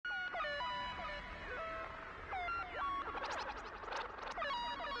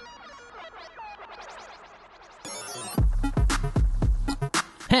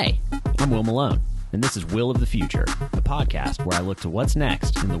Hey, I'm Will Malone, and this is Will of the Future, the podcast where I look to what's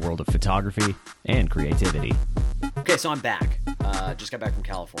next in the world of photography and creativity. Okay, so I'm back. Just got back from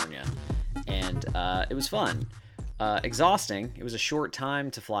California, and it was fun. Exhausting. It was a short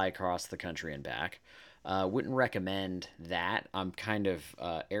time to fly across the country and back. Wouldn't recommend that. I'm kind of,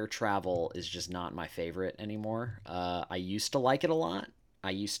 air travel is just not my favorite anymore. I used to like it a lot. I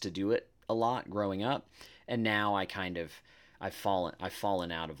used to do it a lot growing up, and now I've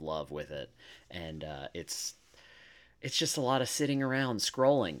fallen out of love with it, and it's just a lot of sitting around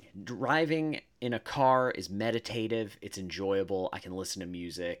scrolling. Driving in a car is meditative. It's enjoyable. I can listen to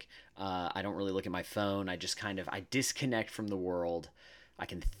music. I don't really look at my phone. I disconnect from the world. I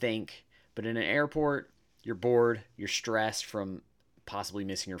can think. But in an airport, you're bored. You're stressed from possibly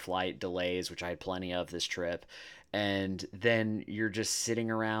missing your flight, delays, which I had plenty of this trip. And then you're just sitting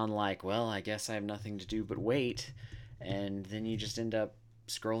around like, well, I guess I have nothing to do but wait. And then you just end up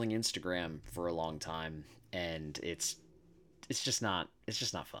scrolling Instagram for a long time, and it's just not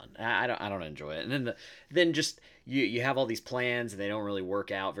fun. I don't enjoy it. And then you have all these plans and they don't really work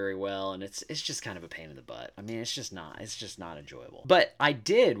out very well, and it's just kind of a pain in the butt. I mean, it's just not enjoyable. But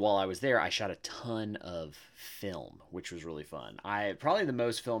while I was there, I shot a ton of film, which was really fun. Probably the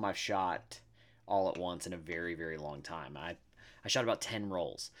most film I've shot all at once in a very, very long time. I shot about 10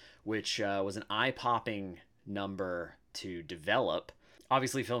 rolls, which was an eye-popping number to develop.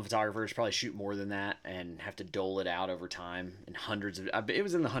 Obviously, film photographers probably shoot more than that and have to dole it out over time, and it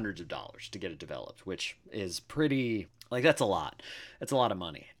was in the hundreds of dollars to get it developed, which is pretty, like, that's a lot of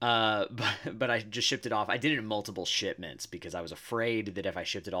money. But I just shipped it off. I did it in multiple shipments because I was afraid that if I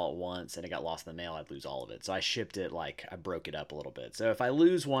shipped it all at once and it got lost in the mail, I'd lose all of it. So I shipped it, I broke it up a little bit. So if I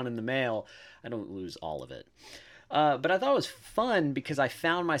lose one in the mail, I don't lose all of it. But I thought it was fun because I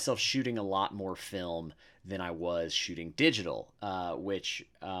found myself shooting a lot more film than I was shooting digital, which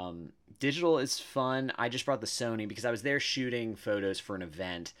digital is fun. I just brought the Sony because I was there shooting photos for an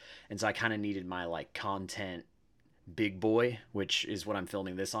event, and so I kind of needed my content big boy, which is what I'm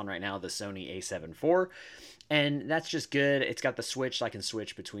filming this on right now, the Sony a7 IV, and that's just good. It's got the switch, so I can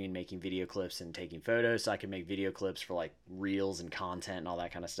switch between making video clips and taking photos, so I can make video clips for reels and content and all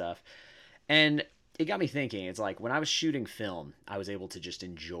that kind of stuff. And it got me thinking. It's like when I was shooting film, I was able to just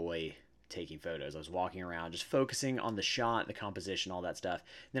enjoy taking photos. I was walking around just focusing on the shot, the composition, all that stuff.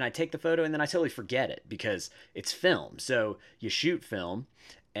 Then I take the photo and then I totally forget it because it's film. So you shoot film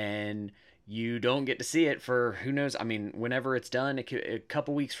and you don't get to see it for who knows. I mean, whenever it's done, a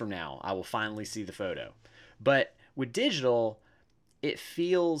couple weeks from now, I will finally see the photo. But with digital, it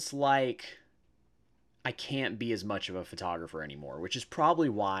feels like I can't be as much of a photographer anymore, which is probably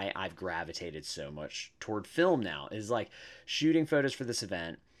why I've gravitated so much toward film now, is shooting photos for this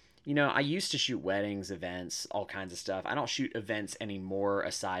event. You know, I used to shoot weddings, events, all kinds of stuff. I don't shoot events anymore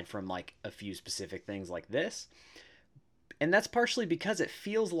aside from a few specific things like this. And that's partially because it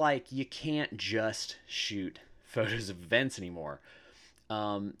feels like you can't just shoot photos of events anymore.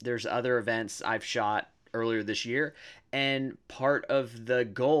 There's other events I've shot earlier this year, and part of the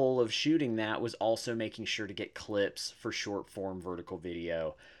goal of shooting that was also making sure to get clips for short form vertical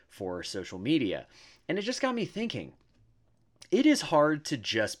video for social media. And it just got me thinking, it is hard to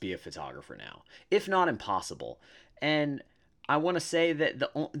just be a photographer now, if not impossible. And I want to say that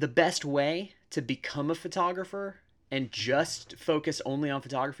the best way to become a photographer and just focus only on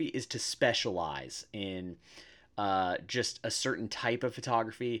photography is to specialize in just a certain type of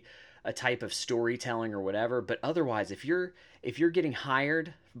photography, a type of storytelling or whatever. But otherwise, if you're getting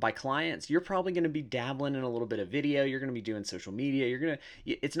hired by clients, you're probably going to be dabbling in a little bit of video. You're going to be doing social media.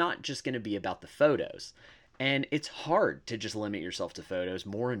 It's not just going to be about the photos. And it's hard to just limit yourself to photos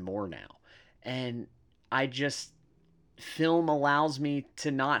more and more now. And film allows me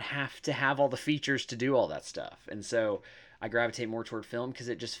to not have to have all the features to do all that stuff. And so I gravitate more toward film because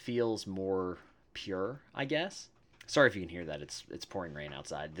it just feels more pure, I guess. Sorry if you can hear that. It's pouring rain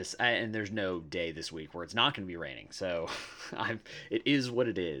outside. And there's no day this week where it's not going to be raining. So it is what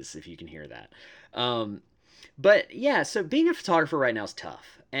it is, if you can hear that. But yeah, so being a photographer right now is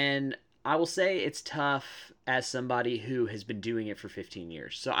tough. And I will say it's tough as somebody who has been doing it for 15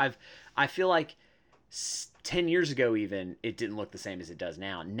 years. So I feel like 10 years ago even, it didn't look the same as it does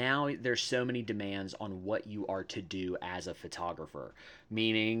now. Now there's so many demands on what you are to do as a photographer.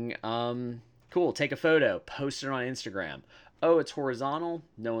 Meaning, cool, take a photo, post it on Instagram. Oh, it's horizontal,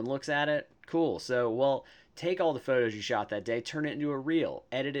 no one looks at it. Cool. So, well, take all the photos you shot that day, turn it into a reel,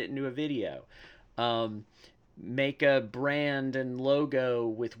 edit it into a video. Make a brand and logo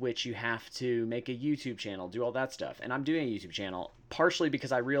with which you have to make a YouTube channel, do all that stuff. And I'm doing a YouTube channel partially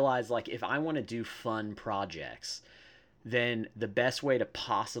because I realize, like, if I want to do fun projects, then the best way to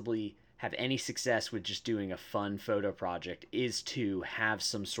possibly have any success with just doing a fun photo project is to have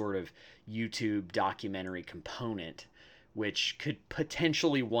some sort of YouTube documentary component, which could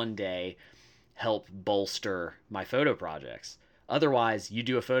potentially one day help bolster my photo projects. Otherwise, you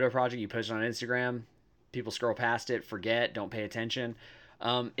do a photo project, you post it on Instagram, people scroll past it, forget, don't pay attention.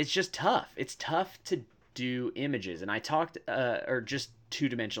 It's just tough. It's tough to do images, and I talked, or just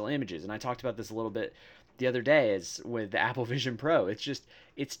two-dimensional images, and I talked about this a little bit the other day is with the Apple Vision Pro.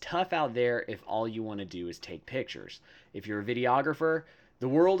 It's tough out there if all you want to do is take pictures. If you're a videographer, the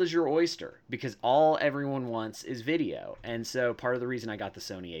world is your oyster because all everyone wants is video. And so part of the reason I got the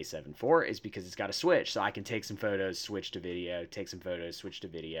Sony A7 IV is because it's got a switch. So I can take some photos, switch to video, take some photos, switch to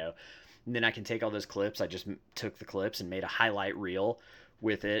video. And then I can take all those clips. I just took the clips and made a highlight reel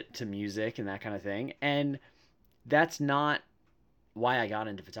with it to music and that kind of thing. And that's not why I got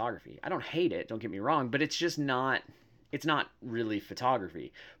into photography. I don't hate it, don't get me wrong, but it's not really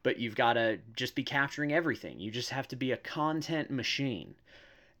photography. But you've got to just be capturing everything. You just have to be a content machine.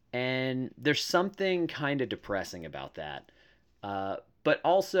 And there's something kind of depressing about that. But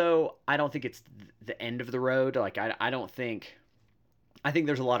also, I don't think it's the end of the road. Like, I think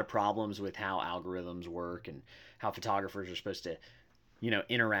there's a lot of problems with how algorithms work and how photographers are supposed to,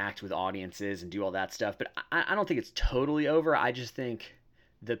 interact with audiences and do all that stuff. But I don't think it's totally over. I just think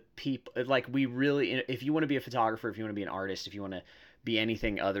the people, like, we really, if you want to be a photographer, if you want to be an artist, if you want to be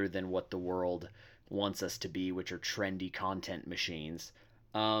anything other than what the world wants us to be, which are trendy content machines,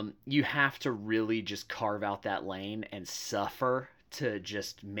 you have to really just carve out that lane and suffer to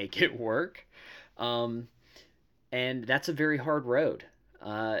just make it work. And that's a very hard road.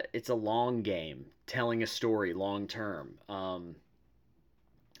 It's a long game, telling a story long term.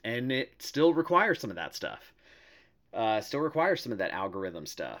 And it still requires some of that stuff. Still requires some of that algorithm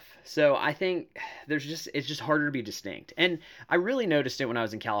stuff. So I think it's just harder to be distinct. And I really noticed it when I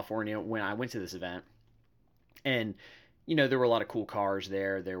was in California when I went to this event. And, there were a lot of cool cars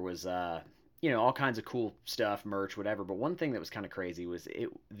there. There was, all kinds of cool stuff, merch, whatever. But one thing that was kind of crazy was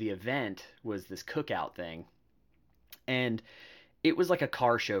the event was this cookout thing. And it was like a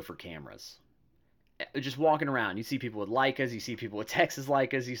car show for cameras. Just walking around, you see people with Leicas, you see people with Texas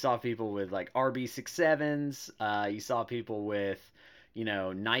Leicas, you saw people with like RB67s, you saw people with,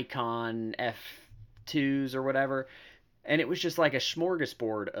 Nikon F2s or whatever. And it was just like a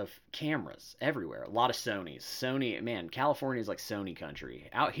smorgasbord of cameras everywhere. A lot of Sonys. Sony, man, California is like Sony country.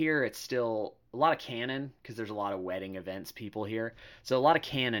 Out here, it's still a lot of Canon because there's a lot of wedding events people here. So a lot of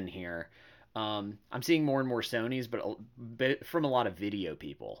Canon here. I'm seeing more and more Sonys, but from a lot of video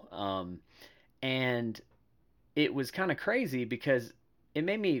people. And it was kind of crazy because it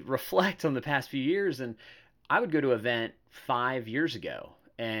made me reflect on the past few years. And I would go to an event 5 years ago,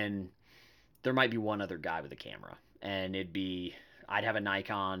 and there might be one other guy with a camera. And I'd have a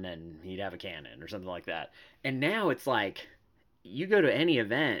Nikon and he'd have a Canon or something like that. And now it's like, you go to any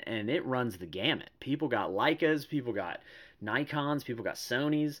event and it runs the gamut. People got Leicas, people got Nikons, people got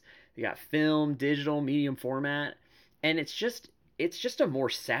Sonys, they got film, digital, medium format. And it's just a more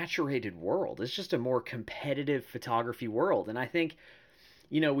saturated world. It's just a more competitive photography world. And I think,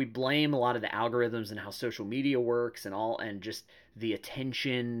 we blame a lot of the algorithms and how social media works and just the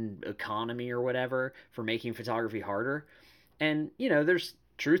attention economy or whatever for making photography harder. And, there's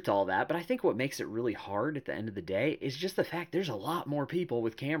truth to all that. But I think what makes it really hard at the end of the day is just the fact there's a lot more people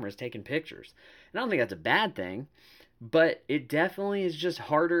with cameras taking pictures. And I don't think that's a bad thing, but it definitely is just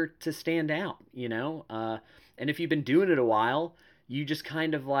harder to stand out, and if you've been doing it a while, you just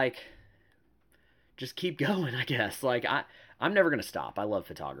kind of like, just keep going, I guess. Like, I'm never going to stop. I love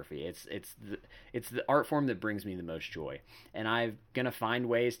photography. It's the art form that brings me the most joy. And I'm going to find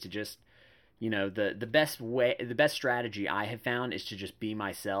ways to just, the best strategy I have found is to just be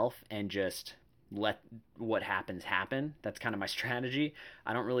myself and just let what happens happen. That's kind of my strategy.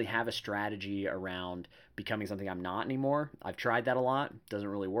 I don't really have a strategy around becoming something I'm not anymore. I've tried that a lot. It doesn't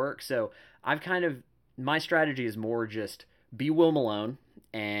really work. So my strategy is more just be Will Malone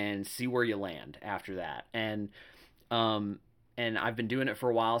and see where you land after that. And I've been doing it for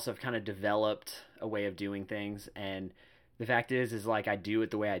a while, so I've kind of developed a way of doing things. And the fact is like, I do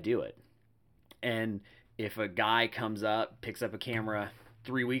it the way I do it. And if a guy comes up, picks up a camera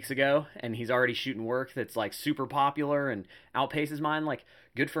 3 weeks ago, and he's already shooting work that's like super popular and outpaces mine, like,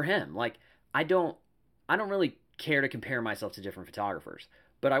 good for him. Like, I don't really care to compare myself to different photographers,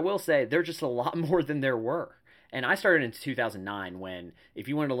 but I will say there's just a lot more than there were. And I started in 2009 when, if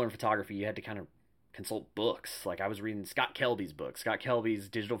you wanted to learn photography, you had to kind of consult books. Like, I was reading Scott Kelby's books. Scott Kelby's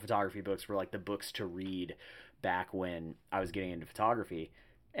digital photography books were like the books to read back when I was getting into photography.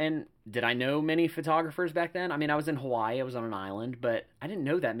 And did I know many photographers back then? I mean, I was in Hawaii, I was on an island, but I didn't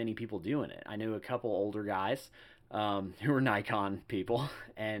know that many people doing it. I knew a couple older guys who were Nikon people,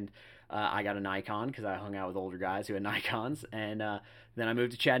 and I got a Nikon because I hung out with older guys who had Nikons. And then I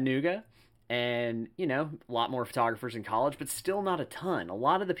moved to Chattanooga, and a lot more photographers in college, but still not a ton. A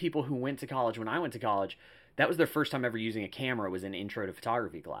lot of the people who went to college when I went to college, that was their first time ever using a camera, was in intro to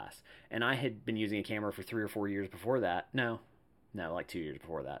photography class. And I had been using a camera for 3 or 4 years before that. No, like 2 years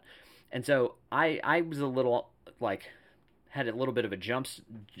before that. And so I was a little, like, had a little bit of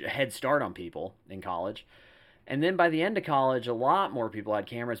a head start on people in college. And then by the end of college, a lot more people had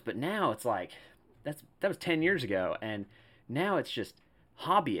cameras, but now it's like, that was 10 years ago. And now it's just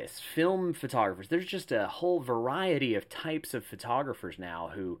hobbyists, film photographers. There's just a whole variety of types of photographers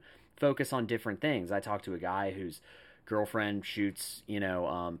now who focus on different things. I talked to a guy whose girlfriend shoots,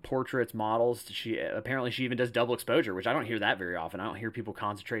 portraits, models. She even does double exposure, which I don't hear that very often. I don't hear people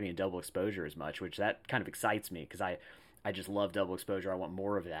concentrating in double exposure as much, which that kind of excites me because I just love double exposure. I want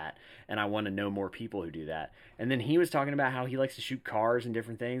more of that, and I want to know more people who do that. And then he was talking about how he likes to shoot cars and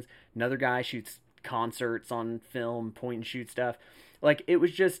different things. Another guy shoots concerts on film, point and shoot stuff. Like it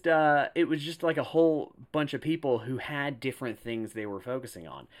was just like a whole bunch of people who had different things they were focusing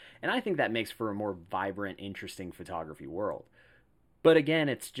on. And I think that makes for a more vibrant, interesting photography world. But again,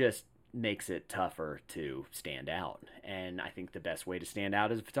 it's just makes it tougher to stand out. And I think the best way to stand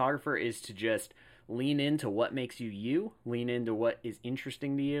out as a photographer is to just lean into what makes you you, lean into what is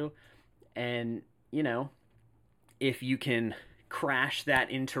interesting to you. And, if you can crash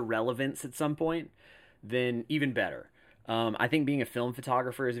that into relevance at some point, then even better. I think being a film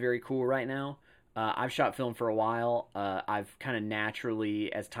photographer is very cool right now. I've shot film for a while. I've kind of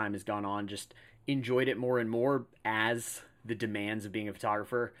naturally, as time has gone on, just enjoyed it more and more as the demands of being a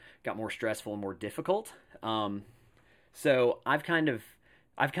photographer got more stressful and more difficult. So I've kind of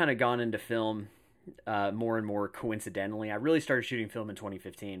gone into film more and more coincidentally. I really started shooting film in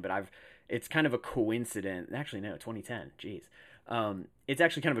 2015, but it's kind of a coincidence. Actually, no, 2010. Jeez. It's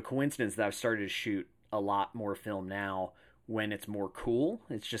actually kind of a coincidence that I've started to shoot a lot more film now when it's more cool.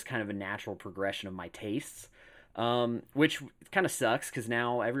 It's just kind of a natural progression of my tastes, which kind of sucks because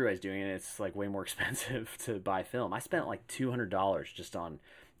now everybody's doing it. It's like way more expensive to buy film. I spent like $200 just on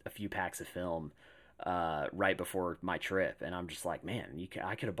a few packs of film right before my trip, and I'm just like, man,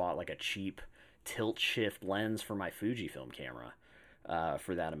 I could have bought like a cheap tilt shift lens for my Fujifilm camera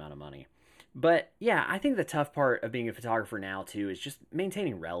for that amount of money. But yeah, I think the tough part of being a photographer now too is just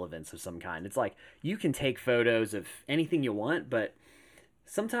maintaining relevance of some kind. It's like you can take photos of anything you want, but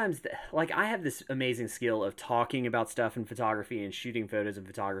sometimes like I have this amazing skill of talking about stuff in photography and shooting photos of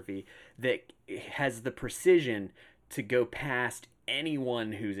photography that has the precision to go past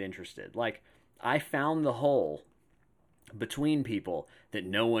anyone who's interested. Like I found the hole between people that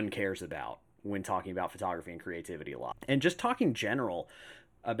no one cares about when talking about photography and creativity a lot. And just talking general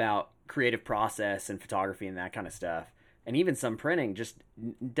about creative process and photography and that kind of stuff, and even some printing, just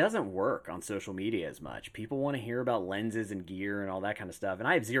doesn't work on social media as much. People want to hear about lenses and gear and all that kind of stuff, and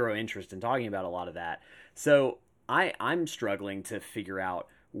I have zero interest in talking about a lot of that. So I'm struggling to figure out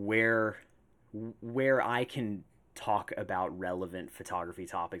where I can talk about relevant photography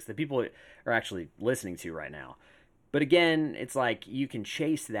topics that people are actually listening to right now. But again, it's like you can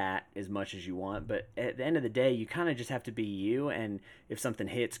chase that as much as you want, but at the end of the day, you kind of just have to be you. And if something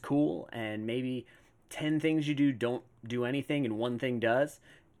hits, cool, and maybe 10 things you do don't do anything and one thing does,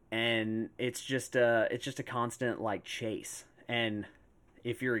 and it's just a constant like chase. And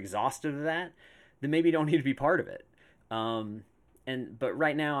if you're exhausted of that, then maybe you don't need to be part of it. But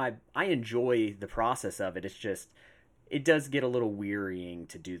right now I enjoy the process of it. It's just it does get a little wearying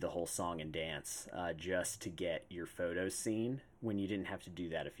to do the whole song and dance just to get your photos seen when you didn't have to do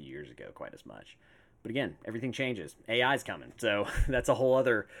that a few years ago quite as much. But again, everything changes. AI's coming, so that's a whole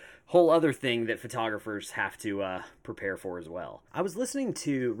other thing that photographers have to prepare for as well. I was listening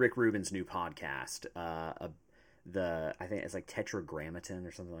to Rick Rubin's new podcast, I think it's like Tetragrammaton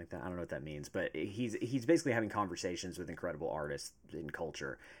or something like that. I don't know what that means, but he's basically having conversations with incredible artists in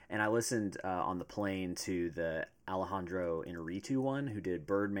culture. And I listened on the plane to the Alejandro Inarritu one, who did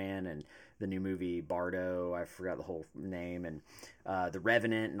Birdman and the new movie Bardo. I forgot the whole name, and The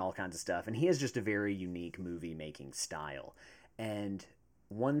Revenant and all kinds of stuff. And he has just a very unique movie making style. And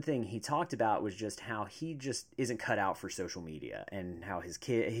one thing he talked about was just how he just isn't cut out for social media, and how his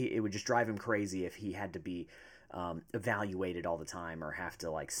kid, it would just drive him crazy if he had to be evaluated all the time or have to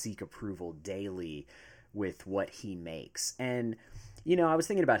like seek approval daily with what he makes. And I was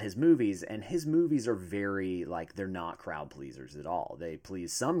thinking about his movies, and his movies are very like, they're not crowd pleasers at all. They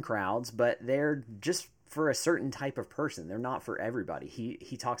please some crowds, but they're just for a certain type of person. They're not for everybody.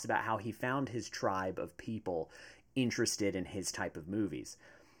 He talks about how he found his tribe of people interested in his type of movies.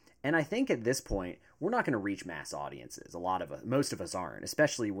 And I think at this point, we're not going to reach mass audiences. Most of us aren't,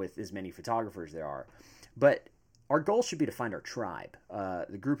 especially with as many photographers there are. But our goal should be to find our tribe,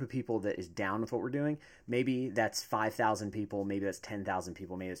 the group of people that is down with what we're doing. Maybe that's 5,000 people, maybe that's 10,000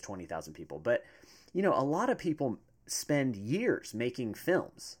 people, maybe that's 20,000 people. But, a lot of people spend years making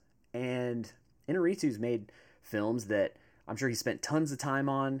films. And Inarritu's made films that I'm sure he spent tons of time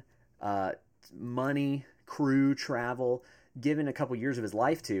on, money, crew, travel, given a couple years of his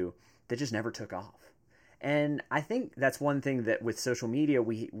life to, that just never took off. And I think that's one thing that with social media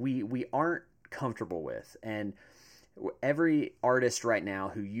we aren't comfortable with. And every artist right now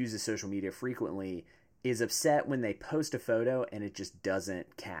who uses social media frequently is upset when they post a photo and it just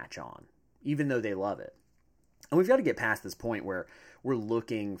doesn't catch on, even though they love it. And we've got to get past this point where we're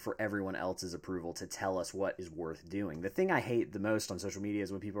looking for everyone else's approval to tell us what is worth doing. The thing I hate the most on social media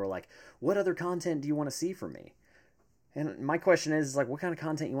is when people are like, what other content do you want to see from me? And my question is like, what kind of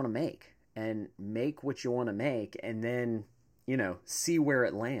content you want to make? And make what you want to make, and then, see where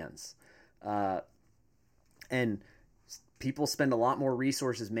it lands. And people spend a lot more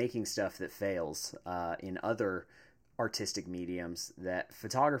resources making stuff that fails in other artistic mediums that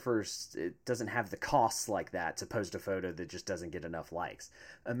photographers, it doesn't have the costs like that to post a photo that just doesn't get enough likes.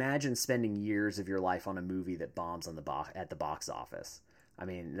 Imagine spending years of your life on a movie that bombs on at the box office. I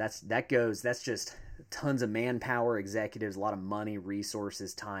mean, that's just tons of manpower, executives, a lot of money,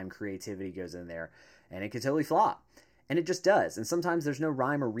 resources, time, creativity goes in there, and it could totally flop. And it just does. And sometimes there's no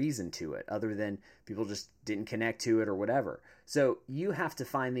rhyme or reason to it other than people just didn't connect to it or whatever. So you have to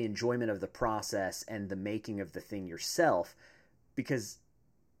find the enjoyment of the process and the making of the thing yourself, because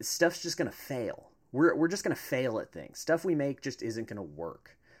stuff's just going to fail. We're just going to fail at things. Stuff we make just isn't going to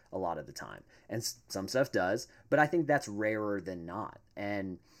work a lot of the time. And some stuff does, but I think that's rarer than not.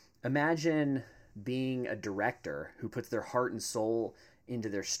 And imagine being a director who puts their heart and soul into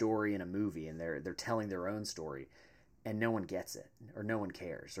their story in a movie, and they're telling their own story, and no one gets it, or no one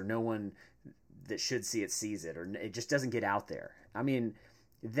cares, or no one that should see it sees it, or it just doesn't get out there. I mean,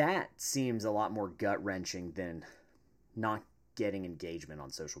 that seems a lot more gut-wrenching than not getting engagement on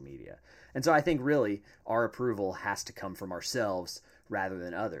social media. And so I think really our approval has to come from ourselves rather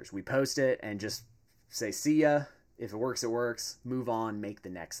than others. We post it and just say, see ya. If it works, it works. Move on, make the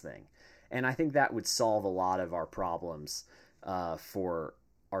next thing. And I think that would solve a lot of our problems for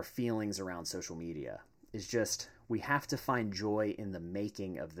our feelings around social media. Is just, we have to find joy in the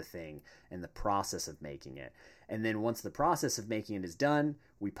making of the thing and the process of making it. And then once the process of making it is done,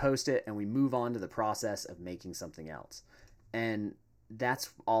 we post it and we move on to the process of making something else. And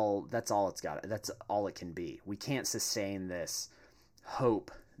that's all it's got. That's all it can be. We can't sustain this hope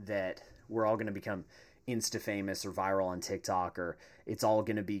that we're all going to become Insta famous or viral on TikTok, or it's all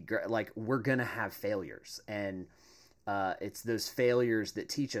going to be like, we're going to have failures. And it's those failures that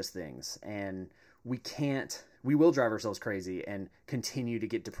teach us things. And we will drive ourselves crazy and continue to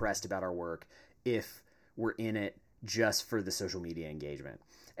get depressed about our work if we're in it just for the social media engagement.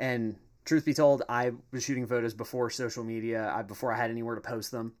 And truth be told, I was shooting photos before social media, before I had anywhere to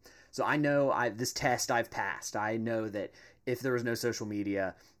post them. So I know this test I've passed. I know that if there was no social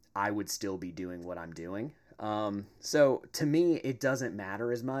media, I would still be doing what I'm doing. So to me, it doesn't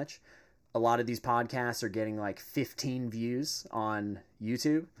matter as much. A lot of these podcasts are getting like 15 views on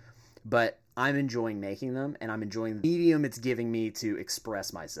YouTube, but I'm enjoying making them, and I'm enjoying the medium it's giving me to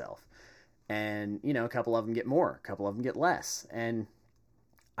express myself. And, a couple of them get more, a couple of them get less. And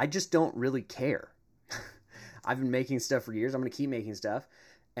I just don't really care. I've been making stuff for years. I'm going to keep making stuff.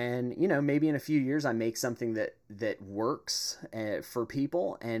 And, maybe in a few years I make something that works for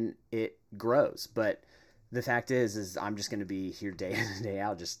people and it grows. But the fact is I'm just going to be here day in and day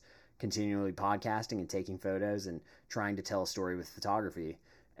out, just continually podcasting and taking photos and trying to tell a story with photography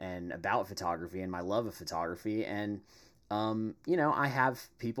and about photography and my love of photography. And, I have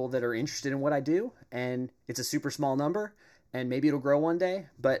people that are interested in what I do, and it's a super small number, and maybe it'll grow one day.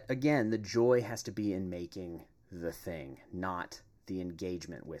 But again, the joy has to be in making the thing, not the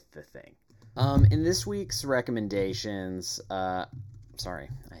engagement with the thing. In this week's recommendations, sorry,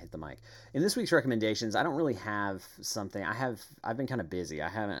 I hit the mic. In this week's recommendations, I don't really have something. I've been kind of busy. I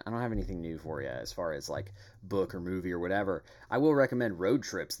don't have anything new for you as far as like book or movie or whatever. I will recommend road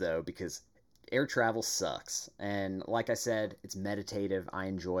trips though, because air travel sucks. And like I said, it's meditative. I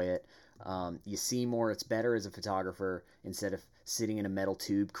enjoy it. You see more, it's better as a photographer instead of sitting in a metal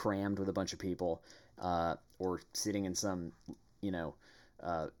tube crammed with a bunch of people, or sitting in some,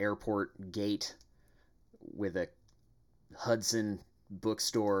 airport gate with a Hudson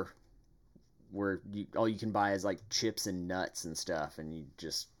bookstore where all you can buy is like chips and nuts and stuff, and you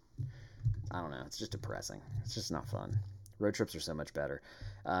just, I don't know, it's just depressing. It's just not fun. Road trips are so much better,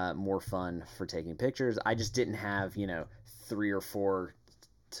 more fun for taking pictures. I just didn't have, I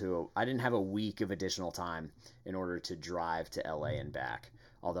didn't have a week of additional time in order to drive to LA and back.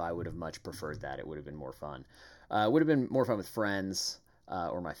 Although I would have much preferred that. It would have been more fun. It would have been more fun with friends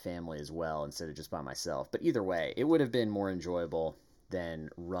or my family as well, instead of just by myself. But either way, it would have been more enjoyable than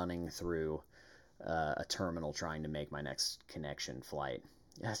running through a terminal trying to make my next connection flight.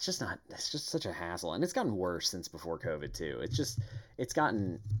 Yeah, it's just such a hassle. And it's gotten worse since before COVID too. It's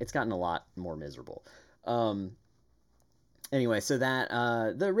gotten a lot more miserable. Anyway, so that,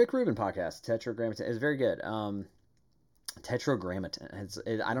 the Rick Rubin podcast, Tetragrammaton, is very good. Tetragrammaton.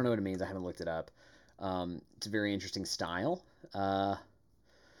 I don't know what it means. I haven't looked it up. It's a very interesting style.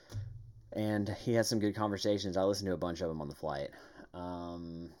 And he has some good conversations. I listened to a bunch of them on the flight.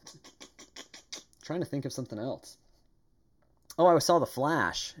 Trying to think of something else. Oh, I saw The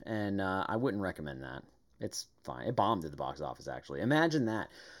Flash, and I wouldn't recommend that. It's fine. It bombed at the box office, actually. Imagine that.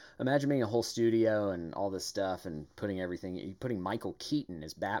 Imagine being a whole studio and all this stuff and putting Michael Keaton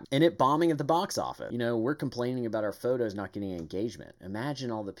as Batman, and it bombing at the box office. We're complaining about our photos not getting engagement.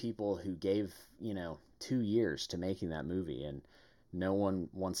 Imagine all the people who gave, 2 years to making that movie, and no one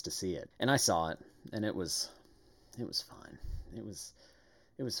wants to see it. And I saw it, and it was fine.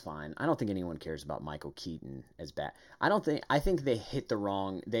 It was fine. I don't think anyone cares about Michael Keaton as Batman. I think they hit the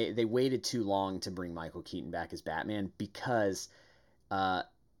wrong, they waited too long to bring Michael Keaton back as Batman, because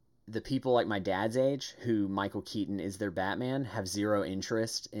the people like my dad's age, who Michael Keaton is their Batman, have zero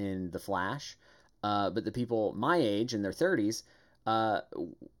interest in The Flash. But the people my age, in their 30s,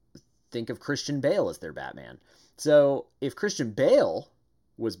 think of Christian Bale as their Batman. So if Christian Bale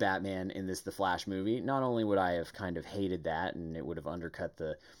was Batman in this The Flash movie, not only would I have kind of hated that, and it would have undercut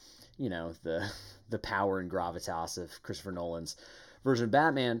the power and gravitas of Christopher Nolan's version of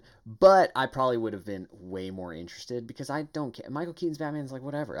Batman, but I probably would have been way more interested, because I don't care. Michael Keaton's Batman's like,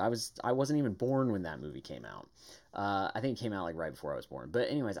 whatever. I wasn't even born when that movie came out. I think it came out like right before I was born. But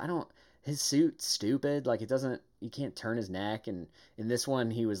anyways, his suit's stupid. Like, you can't turn his neck, and in this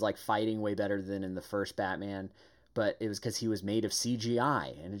one he was like fighting way better than in the first Batman, but it was because he was made of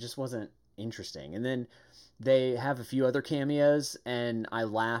CGI, and it just wasn't interesting. And then they have a few other cameos, and I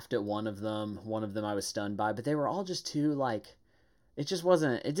laughed at one of them. One of them I was stunned by, but they were all just too, like, it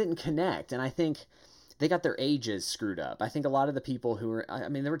didn't connect. And I think they got their ages screwed up. I think a lot of the people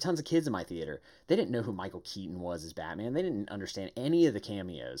there were tons of kids in my theater. They didn't know who Michael Keaton was as Batman. They didn't understand any of the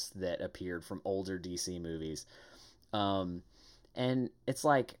cameos that appeared from older DC movies. And it's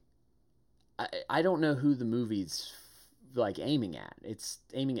like, I don't know who the movie's like aiming at. It's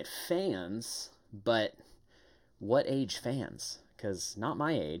aiming at fans, but what age fans? Because not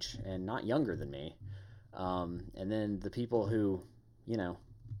my age and not younger than me. And then the people who,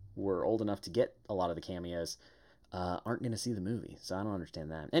 were old enough to get a lot of the cameos aren't going to see the movie. So I don't understand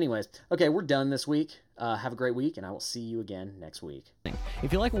that. Anyways, okay, we're done this week. Have a great week, and I will see you again next week.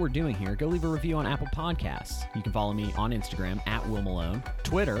 If you like what we're doing here, go leave a review on Apple Podcasts. You can follow me on Instagram at Will Malone,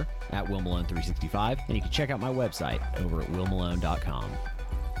 Twitter at Will Malone 365, and you can check out my website over at willmalone.com.